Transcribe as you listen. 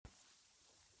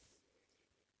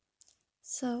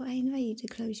So I invite you to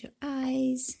close your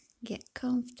eyes, get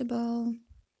comfortable,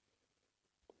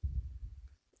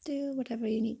 do whatever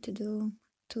you need to do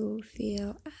to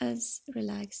feel as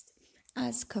relaxed,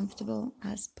 as comfortable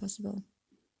as possible.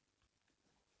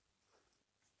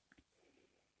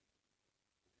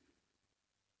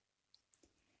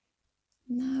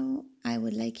 Now I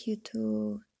would like you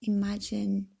to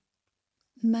imagine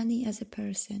money as a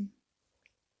person.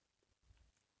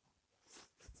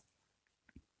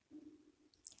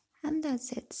 And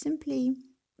that's it. Simply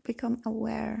become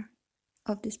aware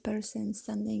of this person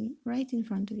standing right in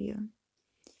front of you.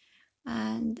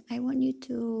 And I want you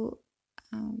to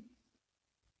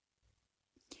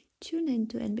tune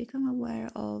into and become aware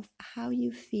of how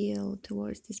you feel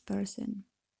towards this person.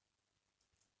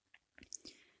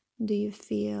 Do you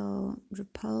feel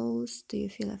repulsed? Do you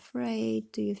feel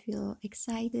afraid? Do you feel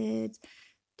excited?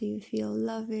 Do you feel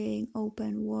loving,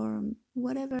 open, warm?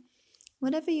 Whatever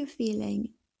you're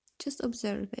feeling, just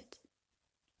observe it.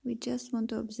 We just want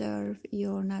to observe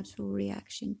your natural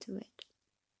reaction to it.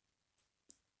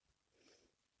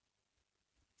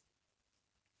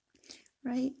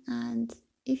 Right? And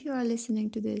if you are listening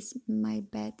to this, my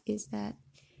bet is that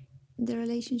the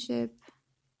relationship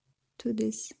to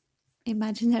this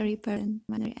imaginary person,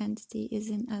 imaginary entity,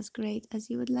 isn't as great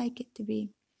as you would like it to be.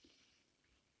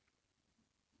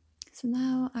 So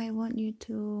now I want you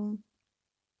to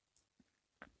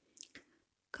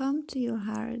come to your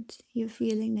heart, your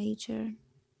feeling nature,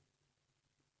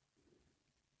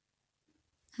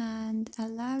 and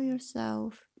allow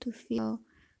yourself to feel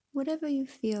whatever you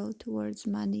feel towards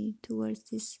money, towards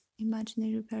this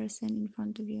imaginary person in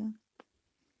front of you.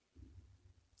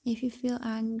 If you feel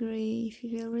angry, if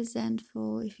you feel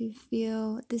resentful, if you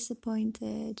feel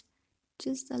disappointed,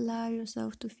 just allow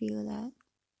yourself to feel that.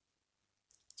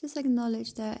 Just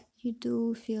acknowledge that you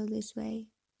do feel this way.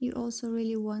 You also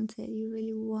really want it. You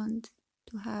really want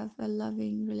to have a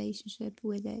loving relationship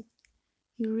with it.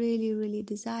 You really, really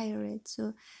desire it.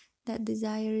 So that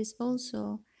desire is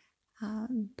also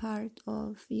part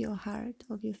of your heart,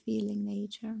 of your feeling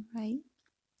nature, right?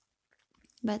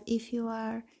 But if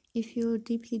you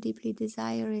deeply, deeply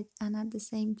desire it, and at the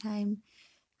same time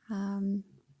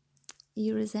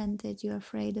you resent it, you're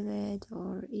afraid of it,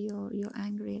 or you're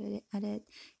angry at it,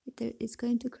 it's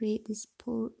going to create this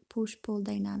push-pull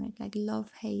dynamic, like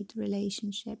love-hate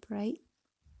relationship, right?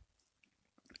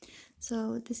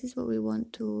 So this is what we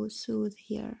want to soothe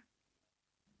here.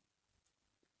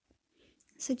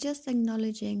 So just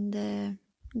acknowledging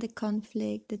the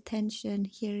conflict, the tension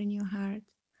here in your heart,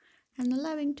 and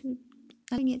allowing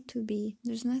it to be.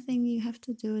 There's nothing you have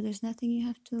to do. There's nothing you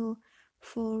have to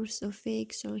force or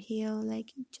fix or heal.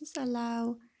 Like, just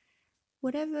allow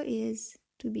whatever is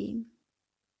to be.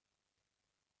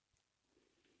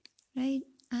 Right?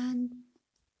 And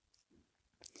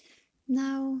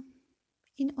now,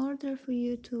 in order for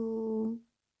you to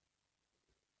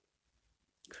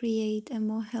create a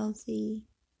more healthy,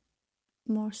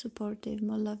 more supportive,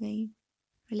 more loving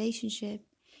relationship,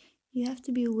 you have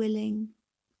to be willing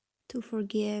to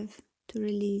forgive, to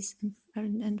release,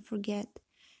 and forget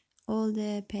all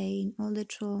the pain, all the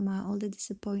trauma, all the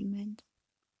disappointment,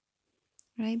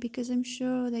 right? Because I'm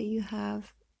sure that you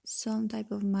have some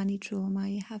type of money trauma,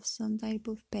 you have some type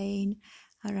of pain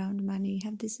around money, you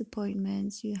have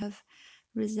disappointments, you have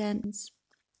resentments,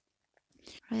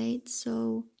 right?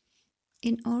 So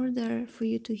in order for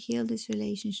you to heal this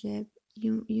relationship,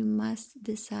 you must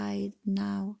decide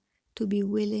now to be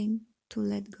willing to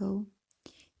let go.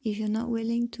 If you're not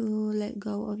willing to let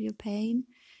go of your pain,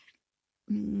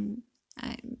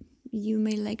 you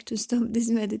may like to stop this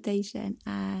meditation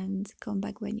and come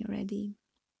back when you're ready.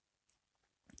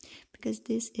 Because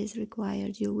this is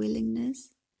required. Your willingness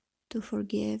to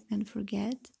forgive and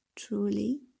forget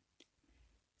truly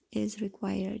is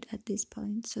required at this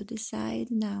point. So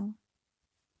decide now.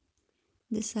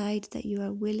 Decide that you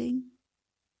are willing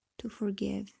to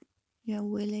forgive. You are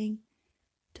willing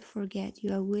to forget.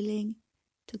 You are willing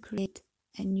to create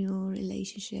a new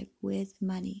relationship with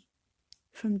money.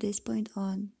 From this point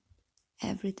on,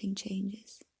 everything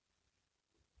changes.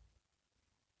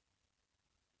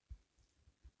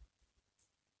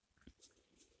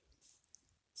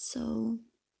 So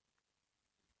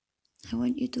I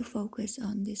want you to focus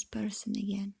on this person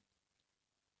again.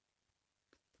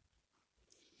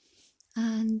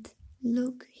 And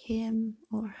look him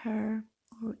or her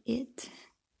or it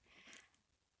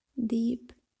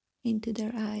deep into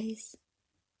their eyes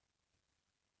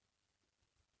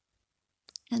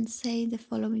and say the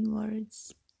following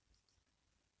words.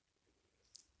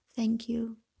 Thank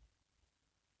you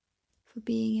for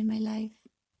being in my life.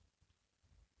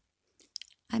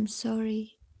 I'm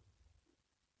sorry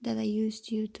that I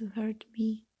used you to hurt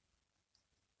me.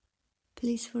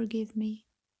 Please forgive me.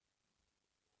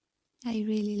 I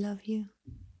really love you.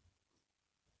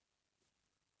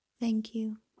 Thank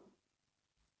you.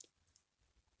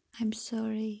 I'm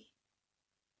sorry.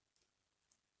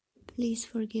 Please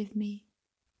forgive me.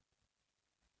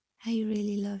 I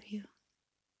really love you.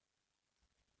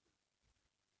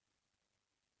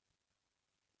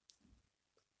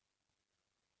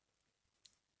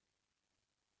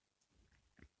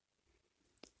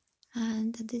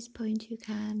 And at this point, you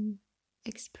can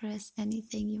express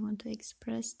anything you want to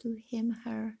express to him,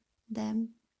 her, them.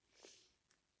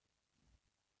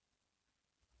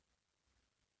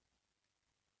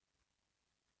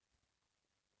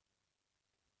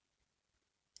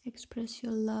 Express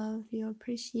your love, your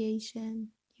appreciation,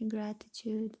 your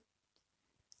gratitude,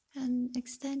 and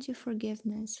extend your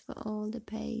forgiveness for all the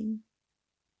pain.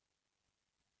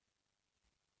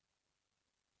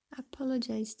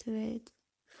 Apologize to it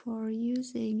for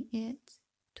using it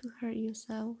to hurt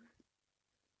yourself,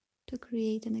 to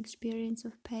create an experience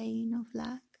of pain, of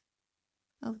lack,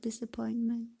 of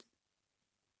disappointment,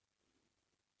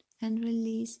 and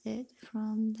release it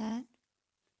from that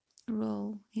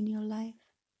role in your life.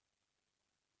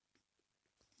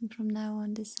 And from now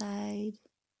on, decide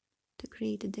to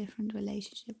create a different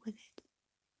relationship with it.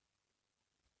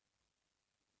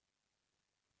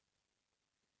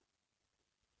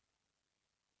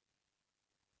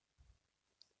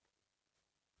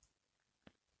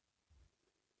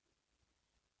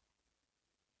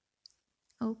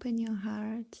 Open your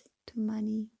heart to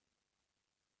money.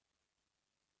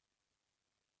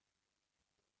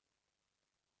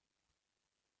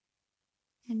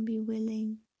 And be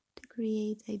willing to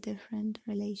create a different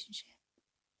relationship.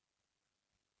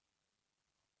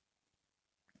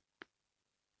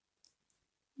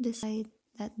 Decide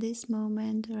that this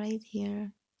moment right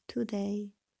here,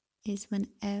 today, is when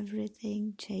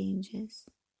everything changes.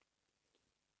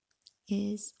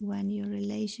 Is when your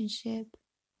relationship,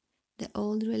 the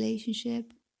old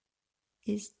relationship,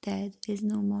 is dead, is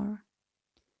no more.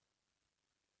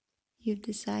 You've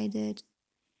decided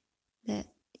that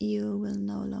you will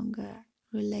no longer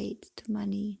relate to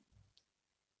money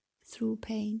through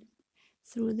pain,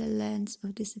 through the lens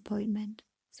of disappointment,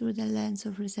 through the lens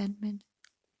of resentment.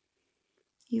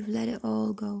 You've let it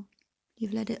all go.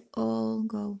 You've let it all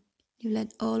go. You've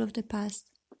let all of the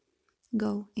past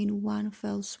go in one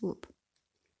fell swoop.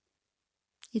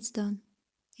 It's done.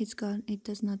 It's gone. It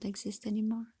does not exist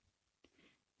anymore.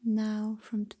 Now,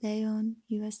 from today on,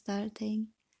 you are starting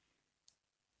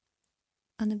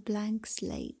on a blank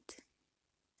slate.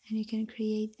 And you can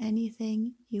create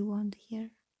anything you want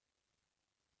here.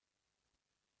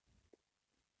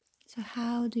 So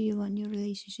how do you want your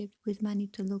relationship with money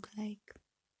to look like?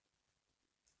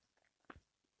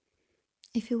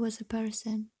 If it was a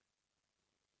person,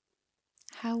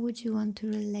 how would you want to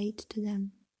relate to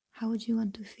them? How would you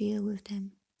want to feel with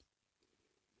them?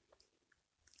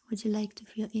 Would you like to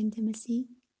feel intimacy,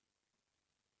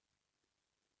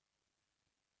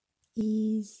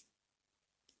 ease,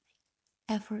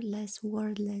 effortless,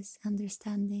 wordless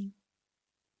understanding,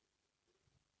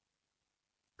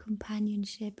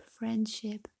 companionship,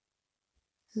 friendship,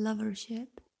 lovership,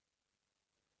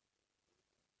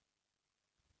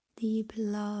 deep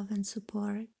love and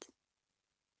support?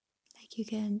 Like you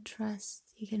can trust,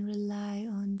 you can rely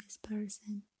on this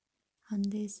person, on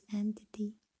this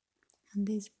entity, on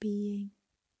this being,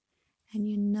 and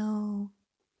you know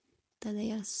that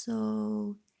they are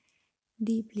so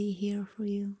deeply here for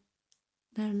you.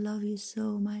 They love you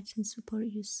so much and support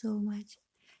you so much,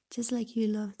 just like you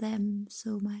love them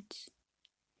so much.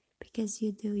 Because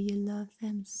you do, you love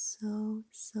them so,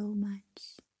 so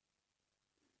much.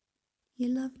 You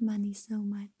love money so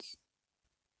much.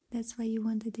 That's why you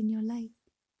want it in your life.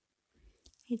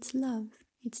 It's love.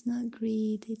 It's not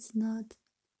greed. It's not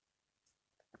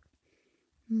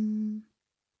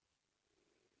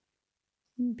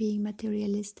being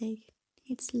materialistic.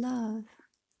 It's love.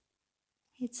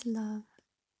 It's love.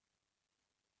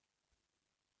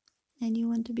 And you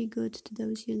want to be good to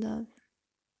those you love.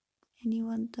 And you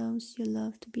want those you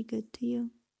love to be good to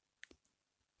you.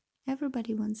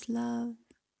 Everybody wants love.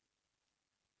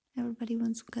 Everybody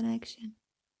wants connection.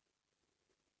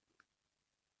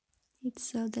 It's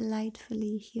so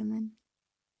delightfully human.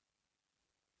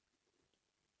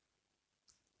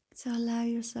 So allow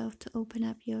yourself to open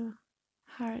up your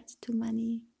heart to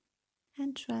money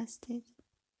and trust it.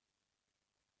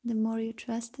 The more you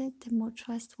trust it, the more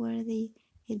trustworthy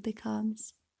it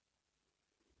becomes.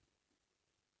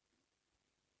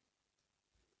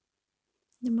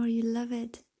 The more you love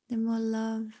it, the more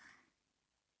love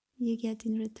you get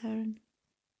in return.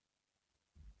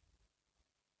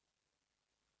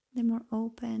 the more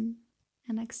open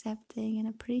and accepting and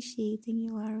appreciating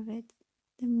you are of it,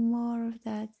 the more of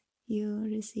that you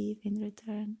receive in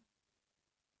return.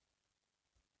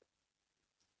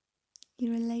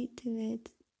 You relate to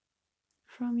it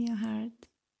from your heart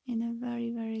in a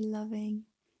very, very loving,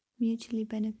 mutually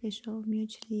beneficial,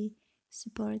 mutually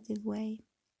supportive way.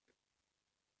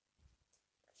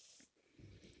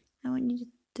 I want you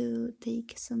to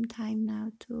take some time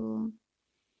now to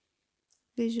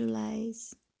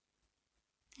visualize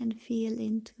and feel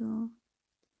into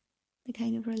the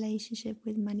kind of relationship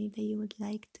with money that you would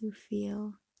like to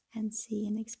feel and see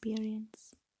and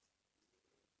experience.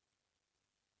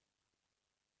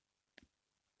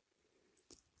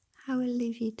 I will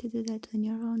leave you to do that on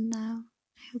your own now.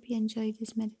 I hope you enjoyed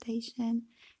this meditation.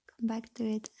 Come back to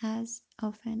it as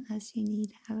often as you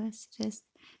need. I will suggest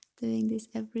doing this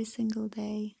every single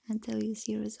day until you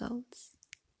see results.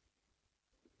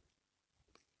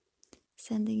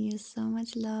 Sending you so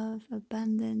much love,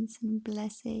 abundance, and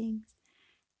blessings.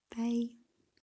 Bye.